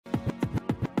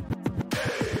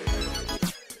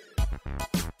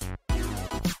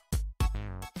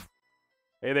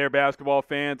Hey there, basketball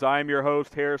fans. I'm your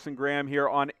host, Harrison Graham, here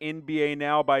on NBA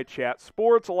Now by Chat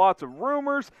Sports. Lots of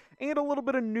rumors and a little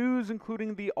bit of news,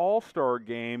 including the All-Star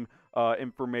Game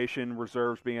information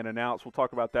reserves being announced. We'll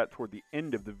talk about that toward the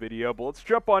end of the video, but let's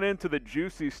jump on into the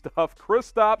juicy stuff.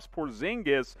 Kristaps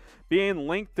Porzingis being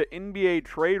linked to NBA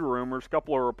trade rumors. A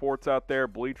couple of reports out there,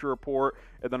 Bleacher Report,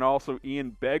 and then also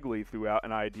Ian Begley threw out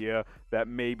an idea that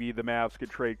maybe the Mavs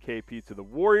could trade KP to the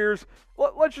Warriors.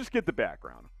 Let's just get the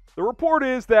background. The report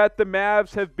is that the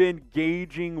Mavs have been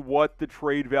gauging what the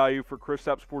trade value for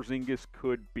Kristaps Porzingis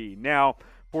could be. Now,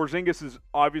 Porzingis has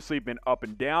obviously been up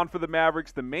and down for the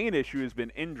Mavericks. The main issue has been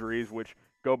injuries, which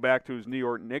go back to his New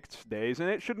York Knicks days, and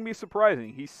it shouldn't be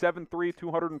surprising. He's 7'3",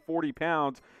 240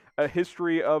 pounds. In the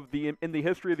history of the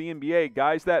NBA,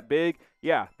 guys that big,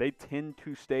 yeah, they tend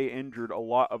to stay injured a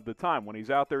lot of the time. When he's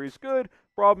out there, he's good.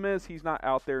 Problem is, he's not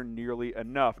out there nearly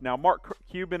enough. Now, Mark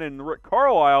Cuban and Rick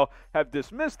Carlisle have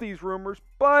dismissed these rumors,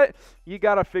 but you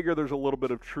got to figure there's a little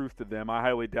bit of truth to them. I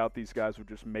highly doubt these guys would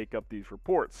just make up these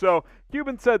reports. So,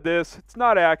 Cuban said this, it's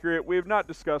not accurate. We have not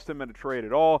discussed him in a trade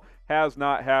at all. Has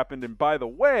not happened. And by the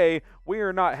way, we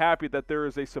are not happy that there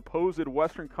is a supposed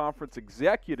Western Conference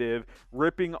executive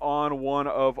ripping on one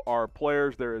of our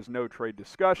players. There is no trade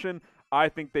discussion. I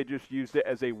think they just used it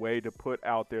as a way to put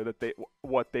out there that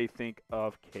what they think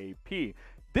of KP.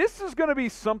 This is going to be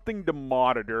something to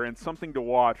monitor and something to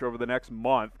watch over the next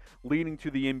month leading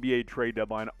to the NBA trade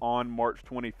deadline on March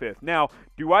 25th. Now,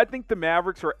 do I think the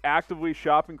Mavericks are actively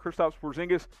shopping Kristaps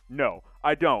Porzingis? No,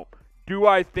 I don't. Do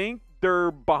I think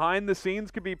they're behind the scenes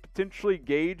could be potentially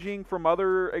gauging from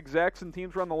other execs and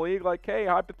teams around the league like, hey,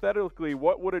 hypothetically,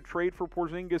 what would a trade for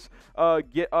Porzingis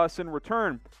get us in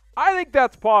return? I think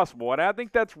that's possible, and I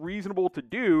think that's reasonable to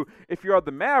do if you're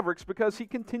the Mavericks because he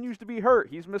continues to be hurt.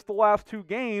 He's missed the last 2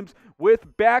 games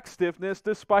with back stiffness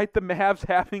despite the Mavs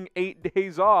having 8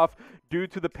 days off due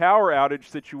to the power outage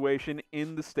situation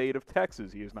in the state of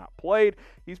Texas. He has not played.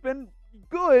 He's been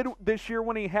good this year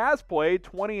when he has played.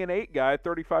 20-8 guy,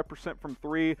 35% from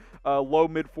 3, low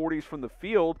mid-40s from the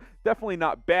field. Definitely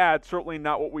not bad. Certainly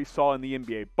not what we saw in the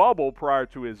NBA bubble prior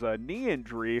to his knee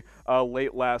injury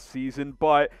late last season.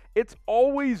 But it's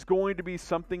always going to be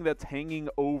something that's hanging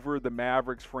over the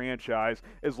Mavericks franchise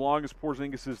as long as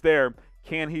Porzingis is there.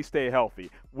 Can he stay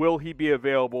healthy? Will he be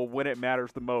available when it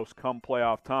matters the most come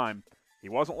playoff time? He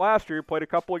wasn't last year. He played a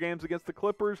couple of games against the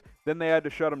Clippers. Then they had to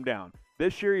shut him down.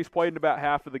 This year, he's played in about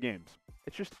half of the games.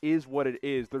 It just is what it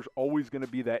is. There's always going to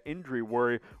be that injury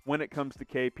worry when it comes to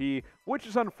KP, which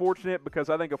is unfortunate because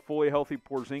I think a fully healthy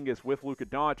Porzingis with Luka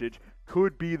Doncic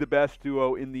could be the best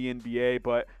duo in the NBA,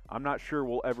 but I'm not sure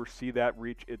we'll ever see that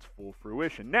reach its full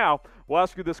fruition. Now, we'll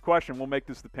ask you this question. We'll make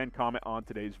this the pinned comment on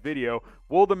today's video.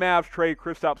 Will the Mavs trade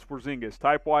Kristaps Porzingis?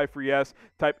 Type Y for yes,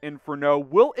 type N for no.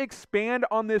 We'll expand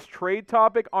on this trade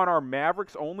topic on our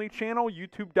Mavericks only channel,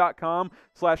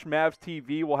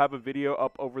 youtube.com/MavsTV. We'll have a video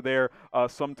up over there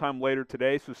sometime later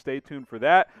today, so stay tuned for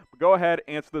that. But go ahead,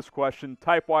 answer this question.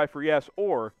 Type Y for yes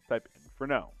or type N for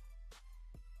no.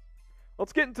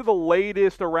 Let's get into the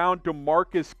latest around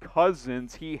Demarcus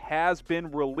Cousins. He has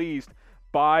been released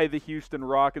by the Houston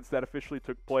Rockets. That officially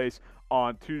took place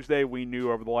on Tuesday. We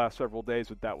knew over the last several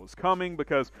days that was coming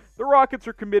because the Rockets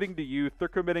are committing to youth. They're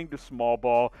committing to small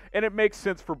ball, and it makes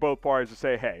sense for both parties to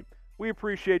say, hey, we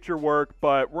appreciate your work,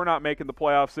 but we're not making the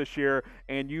playoffs this year,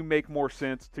 and you make more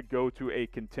sense to go to a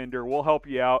contender. We'll help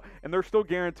you out, and they're still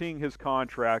guaranteeing his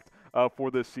contract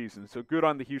for this season. So good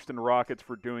on the Houston Rockets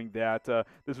for doing that.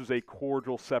 This was a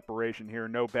cordial separation here.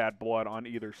 No bad blood on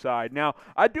either side. Now,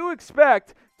 I do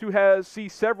expect to see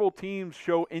several teams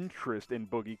show interest in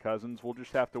Boogie Cousins. We'll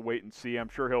just have to wait and see. I'm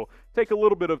sure he'll take a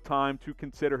little bit of time to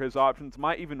consider his options.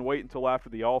 Might even wait until after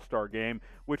the All-Star game,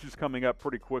 which is coming up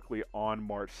pretty quickly on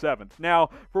March 7th.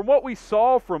 Now, from what we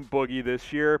saw from Boogie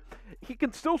this year, he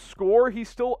can still score. He's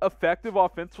still effective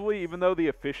offensively, even though the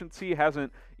efficiency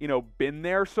hasn't, been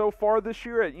there so far this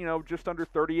year at, just under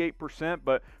 38%.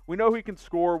 But we know he can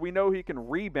score. We know he can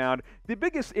rebound. The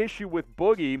biggest issue with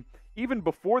Boogie, even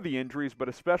before the injuries, but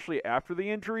especially after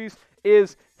the injuries,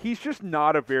 is he's just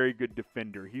not a very good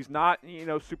defender. He's not,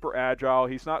 super agile.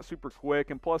 He's not super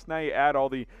quick. And plus now you add all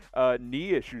the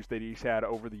knee issues that he's had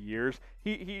over the years.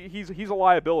 He's a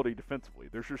liability defensively.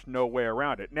 There's just no way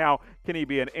around it. Now, can he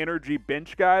be an energy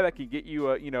bench guy that can get you,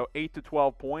 8 to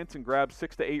 12 points and grab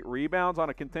 6 to 8 rebounds on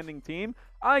a contending team?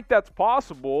 I think that's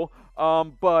possible,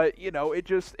 but,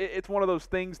 it's one of those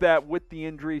things that with the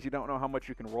injuries, you don't know how much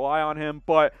you can rely on him.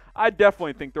 But I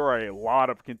definitely think there are a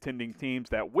lot of contending teams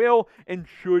that will and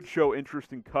should should show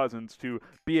interest in Cousins to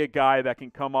be a guy that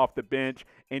can come off the bench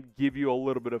and give you a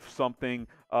little bit of something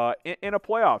in a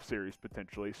playoff series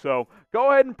potentially. So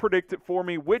go ahead and predict it for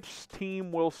me. Which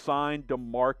team will sign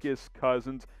DeMarcus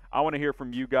Cousins? I want to hear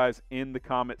from you guys in the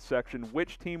comment section.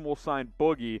 Which team will sign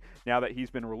Boogie now that he's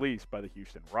been released by the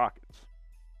Houston Rockets?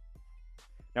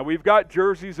 Now, we've got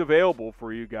jerseys available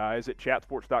for you guys at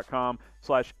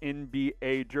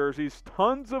chatsports.com/NBA jerseys.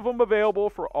 Tons of them available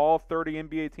for all 30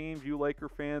 NBA teams. You Laker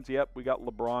fans, yep, we got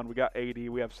LeBron, we got AD,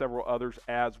 we have several others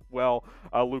as well.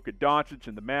 Luka Doncic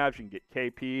and the Mavs, you can get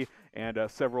KP and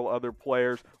several other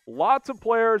players. Lots of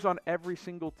players on every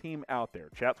single team out there.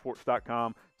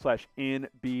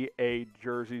 chatsports.com/NBA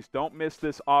jerseys. Don't miss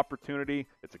this opportunity.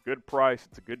 It's a good price.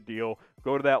 It's a good deal.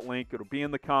 Go to that link. It'll be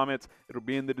in the comments. It'll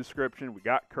be in the description. We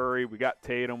got Curry. We got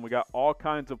Tatum. We got all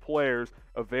kinds of players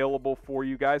available for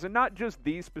you guys. And not just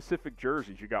these specific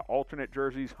jerseys. You got alternate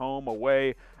jerseys, home,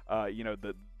 away,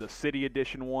 the city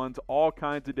edition ones. All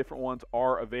kinds of different ones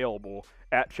are available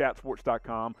at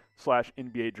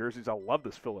chatsports.com/NBA jerseys. I love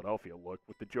this Philadelphia look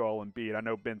with the Joel Embiid. I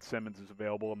know Ben Simmons is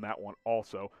available in that one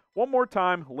also. One more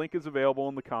time, link is available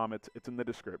in the comments. It's in the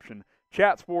description.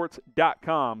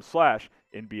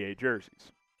 chatsports.com/NBA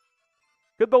jerseys.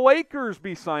 Could the Lakers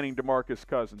be signing DeMarcus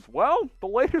Cousins? Well, the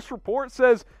latest report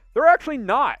says they're actually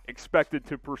not expected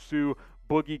to pursue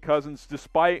Boogie Cousins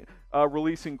despite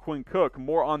releasing Quinn Cook.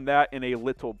 More on that in a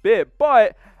little bit,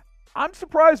 but I'm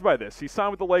surprised by this. He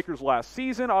signed with the Lakers last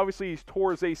season. Obviously, he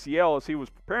tore his ACL as he was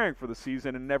preparing for the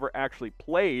season and never actually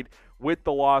played with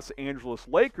the Los Angeles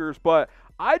Lakers, but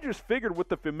I just figured with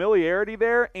the familiarity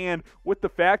there and with the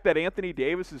fact that Anthony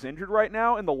Davis is injured right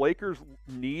now and the Lakers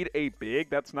need a big,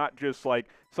 that's not just like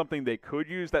something they could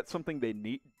use, that's something they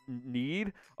need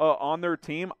on their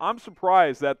team. I'm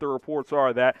surprised that the reports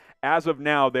are that as of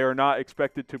now they are not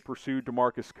expected to pursue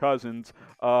DeMarcus Cousins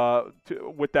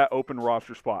with that open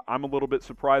roster spot. I'm a little bit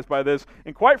surprised by this,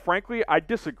 and quite frankly, I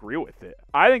disagree with it.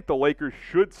 I think the Lakers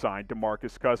should sign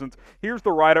DeMarcus Cousins. Here's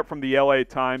the write-up from the LA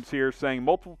Times here saying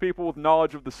multiple people with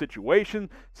knowledge of the situation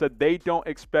said they don't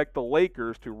expect the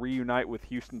Lakers to reunite with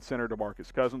Houston center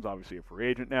DeMarcus Cousins, obviously a free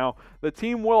agent now. The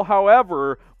team will,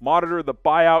 however, monitor the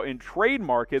buyout and trade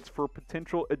markets for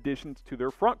potential additions to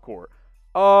their front court.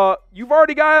 You've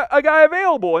already got a guy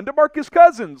available in DeMarcus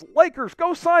Cousins. Lakers,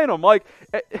 go sign him. Like,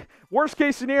 worst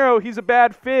case scenario, he's a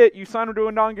bad fit. You sign him to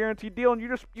a non-guaranteed deal and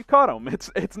you cut him.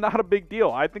 It's not a big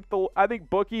deal. I think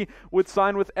Boogie would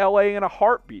sign with LA in a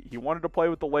heartbeat. He wanted to play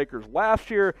with the Lakers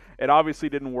last year. It obviously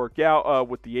didn't work out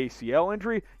with the ACL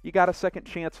injury. You got a second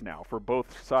chance now for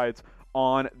both sides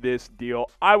on this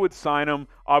deal. I would sign him.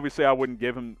 Obviously, I wouldn't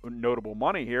give him notable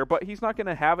money here, but he's not going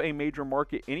to have a major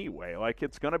market anyway. Like,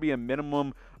 it's going to be a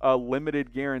minimum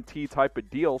limited guarantee type of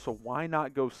deal, so why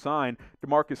not go sign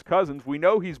DeMarcus Cousins? We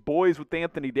know he's boys with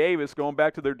Anthony Davis, going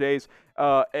back to their days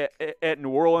at New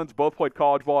Orleans. Both played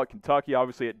college ball at Kentucky,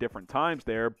 obviously at different times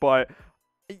there, but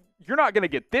you're not going to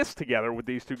get this together with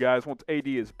these two guys once AD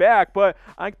is back, but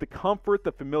I think the comfort,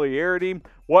 the familiarity,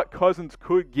 what Cousins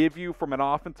could give you from an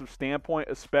offensive standpoint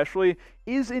especially,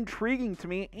 is intriguing to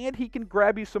me, and he can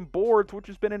grab you some boards, which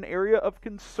has been an area of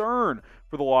concern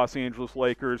for the Los Angeles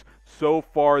Lakers so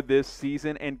far this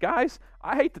season. And guys,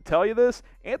 I hate to tell you this,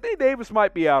 Anthony Davis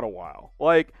might be out a while.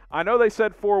 Like, I know they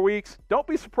said 4 weeks. Don't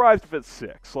be surprised if it's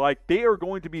 6. Like, they are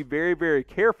going to be very, very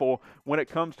careful when it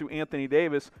comes to Anthony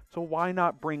Davis, so why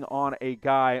not bring on a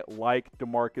guy like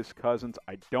DeMarcus Cousins?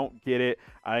 I don't get it.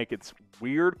 I think it's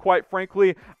weird, quite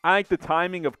frankly. I think the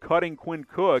timing of cutting Quinn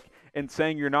Cook and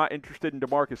saying you're not interested in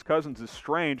DeMarcus Cousins is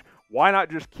strange. Why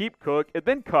not just keep Cook and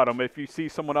then cut him if you see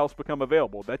someone else become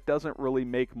available? That doesn't really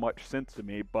make much sense to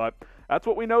me, but that's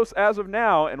what we know as of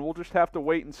now, and we'll just have to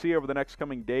wait and see over the next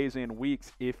coming days and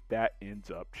weeks if that ends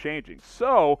up changing.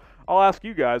 So I'll ask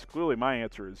you guys, clearly my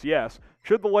answer is yes.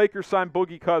 Should the Lakers sign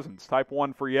Boogie Cousins? Type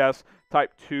 1 for yes,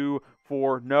 type 2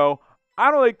 for no.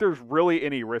 I don't think there's really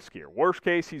any risk here. Worst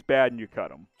case, he's bad and you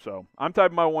cut him. So I'm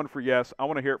typing my 1 for yes. I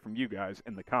want to hear it from you guys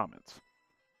in the comments.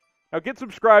 Now, get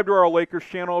subscribed to our Lakers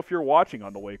channel if you're watching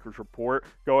on the Lakers Report.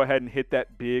 Go ahead and hit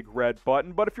that big red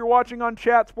button. But if you're watching on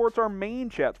Chat Sports, our main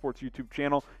Chat Sports YouTube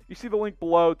channel, you see the link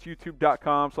below. It's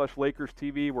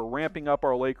youtube.com/LakersTV. We're ramping up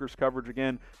our Lakers coverage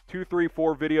again, 2, 3,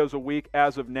 4 videos a week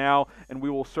as of now, and we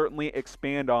will certainly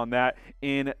expand on that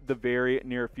in the very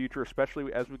near future,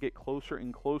 especially as we get closer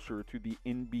and closer to the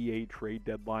NBA trade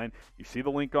deadline. You see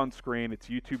the link on screen. It's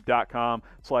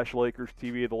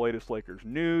youtube.com/LakersTV, the latest Lakers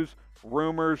news,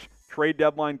 rumors, trade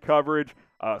deadline coverage,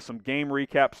 some game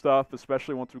recap stuff,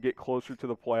 especially once we get closer to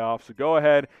the playoffs. So go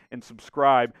ahead and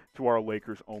subscribe to our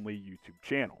Lakers-only YouTube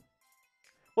channel.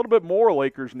 little bit more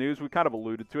Lakers news. We kind of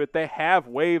alluded to it. They have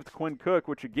waived Quinn Cook,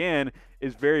 which again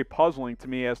is very puzzling to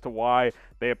me as to why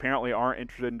they apparently aren't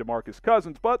interested in Demarcus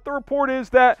Cousins. But the report is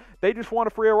that they just want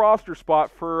to free a roster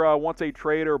spot for once a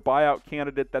trade or buyout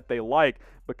candidate that they like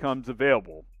becomes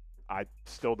available. I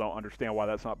still don't understand why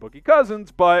that's not Boogie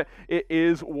Cousins, but it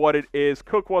is what it is.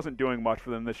 Cook wasn't doing much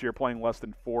for them this year, playing less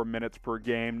than 4 minutes per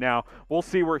game. Now, we'll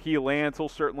see where he lands. He'll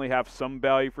certainly have some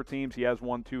value for teams. He has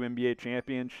won 2 NBA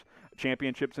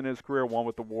championships in his career, one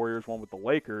with the Warriors, one with the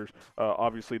Lakers,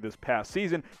 obviously this past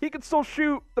season. He can still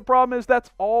shoot. The problem is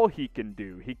that's all he can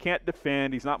do. He can't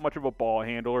defend. He's not much of a ball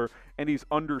handler, and he's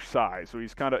undersized, so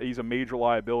he's a major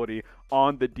liability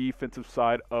on the defensive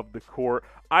side of the court.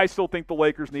 I still think the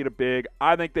Lakers need a big.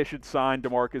 I think they should sign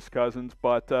DeMarcus Cousins,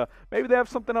 but maybe they have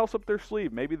something else up their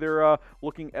sleeve. Maybe they're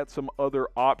looking at some other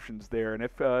options there. And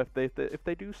if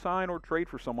they do sign or trade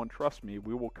for someone, trust me,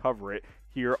 we will cover it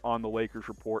here on the Lakers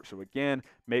Report. So again,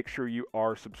 make sure you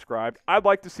are subscribed. I'd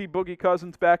like to see Boogie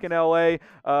Cousins back in LA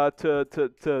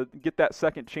to get that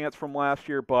second chance from last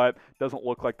year, but doesn't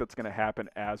look like that's going to happen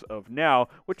as of now,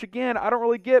 which again, I don't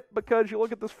really get, because you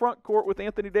look at this front court with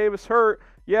Anthony Davis hurt.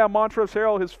 Yeah, Montrezl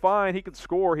Harrell is fine. He can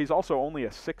score. He's also only a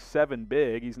 6'7"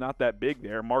 big. He's not that big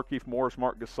there. Markieff Morris,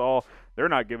 Marc Gasol, they're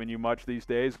not giving you much these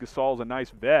days. Gasol's a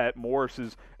nice vet. Morris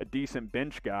is a decent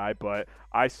bench guy, but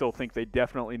I still think they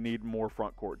definitely need more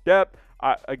front court depth.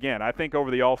 Again, I think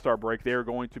over the All-Star break, they're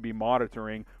going to be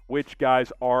monitoring which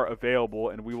guys are available,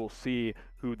 and we will see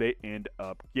who they end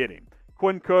up getting.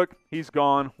 Quinn Cook, he's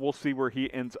gone. We'll see where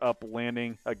he ends up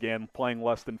landing. Again, playing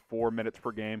less than 4 minutes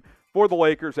per game for the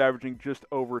Lakers, averaging just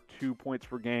over 2 points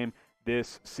per game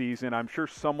this season. I'm sure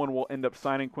someone will end up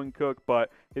signing Quinn Cook, but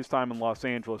his time in Los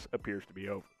Angeles appears to be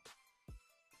over.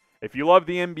 If you love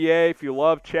the NBA, if you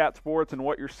love chat sports and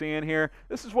what you're seeing here,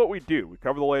 this is what we do. We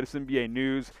cover the latest NBA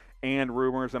news and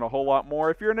rumors and a whole lot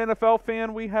more. If you're an NFL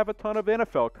fan, we have a ton of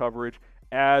NFL coverage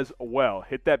as well.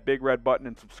 Hit that big red button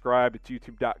and subscribe. It's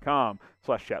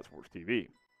youtube.com/chatsportstv.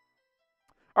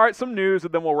 All right, some news,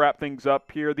 and then we'll wrap things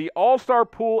up here. The All-Star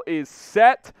pool is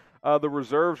set. The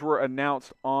reserves were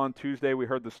announced on Tuesday. We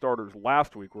heard the starters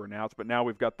last week were announced, but now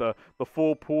we've got the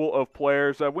full pool of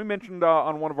players. We mentioned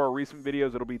on one of our recent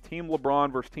videos it'll be Team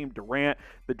LeBron versus Team Durant.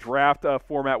 The draft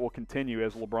format will continue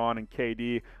as LeBron and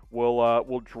KD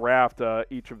will draft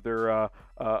each of their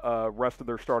rest of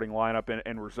their starting lineup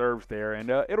and reserves there,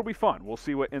 and it'll be fun. We'll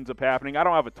see what ends up happening. I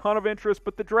don't have a ton of interest,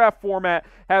 but the draft format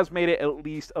has made it at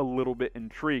least a little bit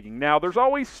intriguing. Now, there's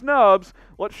always snubs.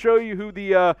 Let's show you who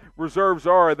the reserves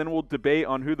are, and then we'll debate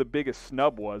on who the biggest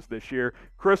snub was this year.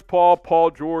 Chris Paul,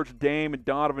 Paul George, Dame, and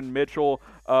Donovan Mitchell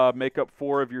make up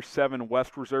 4 of your 7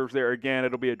 West reserves there. Again,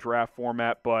 it'll be a draft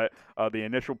format, but the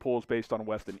initial pool is based on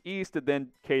West and East, and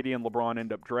then KD and LeBron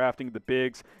end up drafting the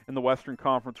bigs in the Western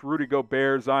Conference. Rudy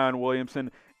Gobert, Zion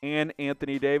Williamson, and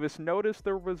Anthony Davis. Notice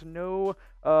there was no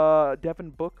Devin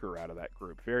Booker out of that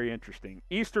group. Very interesting.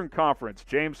 Eastern Conference,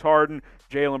 James Harden,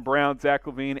 Jaylen Brown, Zach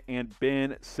LaVine, and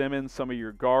Ben Simmons, some of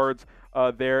your guards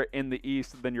there in the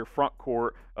East. Then your front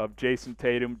court of Jason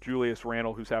Tatum, Julius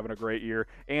Randle, who's having a great year,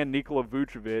 and Nikola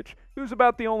Vucevic, who's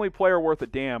about the only player worth a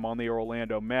damn on the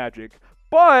Orlando Magic.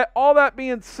 But all that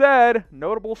being said,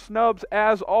 notable snubs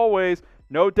as always.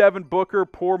 No Devin Booker,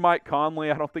 poor Mike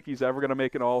Conley. I don't think he's ever going to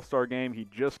make an All-Star game. He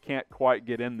just can't quite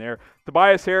get in there.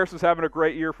 Tobias Harris is having a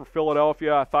great year for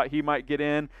Philadelphia. I thought he might get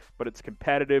in, but it's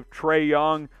competitive. Trae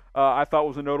Young, I thought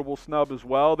was a notable snub as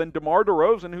well. Then DeMar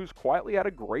DeRozan, who's quietly had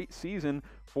a great season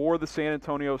for the San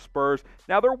Antonio Spurs.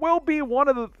 Now, there will be one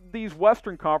of these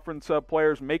Western Conference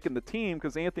players making the team,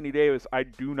 because Anthony Davis, I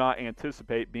do not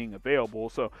anticipate being available.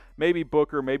 So maybe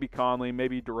Booker, maybe Conley,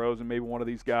 maybe DeRozan, maybe one of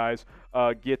these guys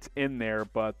gets in there.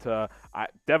 But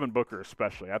Devin Booker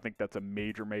especially, I think that's a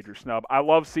major, major snub. I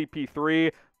love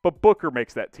CP3, but Booker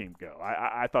makes that team go.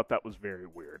 I thought that was very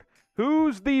weird.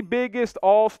 Who's the biggest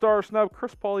All-Star snub?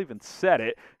 Chris Paul even said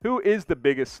it. Who is the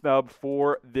biggest snub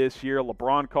for this year?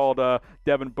 LeBron called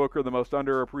Devin Booker the most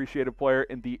underappreciated player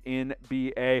in the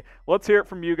NBA. Let's hear it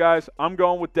from you guys. I'm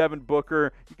going with Devin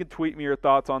Booker. You can tweet me your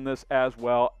thoughts on this as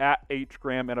well, at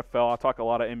HGramNFL. I talk a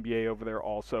lot of NBA over there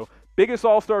also. Biggest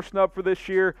All-Star snub for this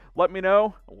year? Let me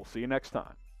know, and we'll see you next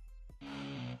time.